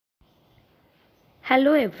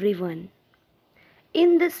Hello everyone.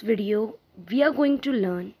 In this video, we are going to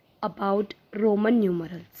learn about Roman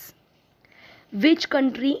numerals. Which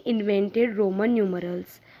country invented Roman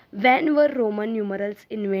numerals? When were Roman numerals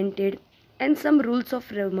invented? And some rules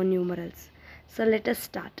of Roman numerals. So let us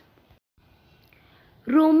start.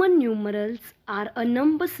 Roman numerals are a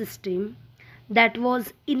number system that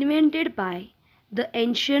was invented by the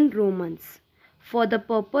ancient Romans for the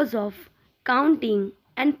purpose of counting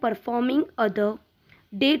and performing other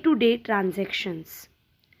day-to-day transactions.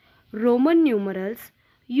 Roman numerals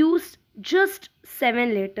used just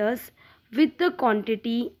 7 letters with the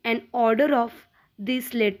quantity and order of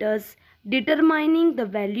these letters determining the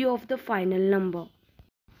value of the final number.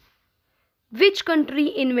 Which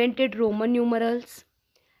country invented Roman numerals?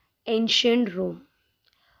 Ancient Rome.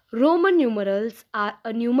 Roman numerals are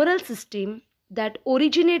a numeral system that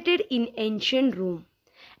originated in ancient Rome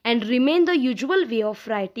and remain the usual way of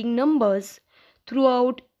writing numbers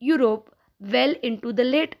throughout Europe well into the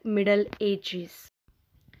late Middle Ages.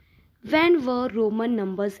 When were Roman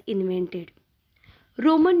numbers invented?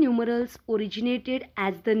 Roman numerals originated,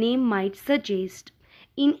 as the name might suggest,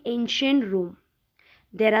 in ancient Rome.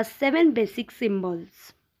 There are 7 basic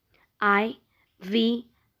symbols: I, V,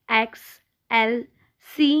 X, L,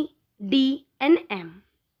 C, D and M.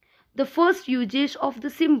 The first usage of the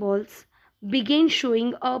symbols began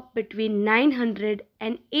showing up between 900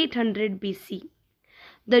 and 800 BC.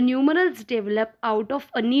 The numerals developed out of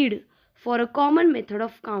a need for a common method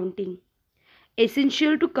of counting,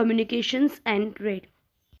 essential to communications and trade.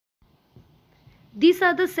 These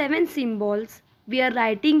are the 7 symbols we are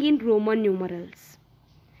writing in Roman numerals.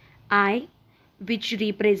 I, which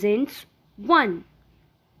represents 1.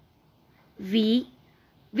 V,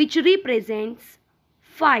 which represents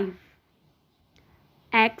 5.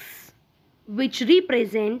 X, which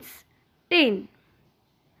represents 10.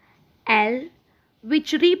 L,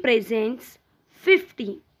 which represents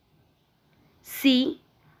 50. C,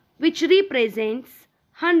 which represents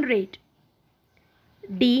 100.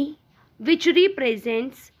 D, which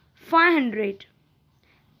represents 500.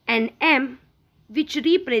 And M, which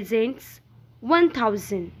represents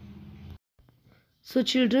 1000. So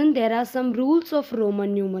children, there are some rules of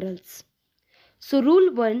Roman numerals. So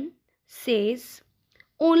rule 1 says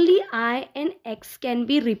only I and X can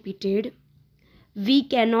be repeated. V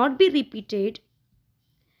cannot be repeated.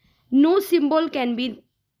 No symbol can be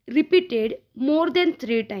repeated more than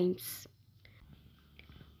 3 times.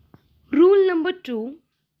 Rule number 2,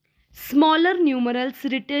 smaller numerals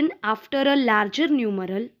written after a larger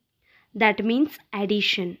numeral, that means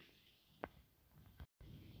addition.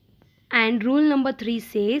 And rule number 3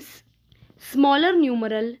 says smaller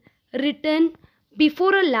numeral written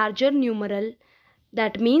before a larger numeral,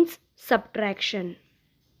 that means subtraction.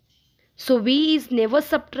 So V is never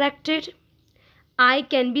subtracted. I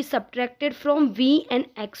can be subtracted from V and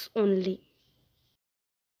X only.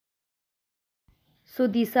 So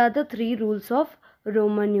these are the 3 rules of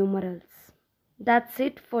Roman numerals. That's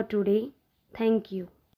it for today. Thank you.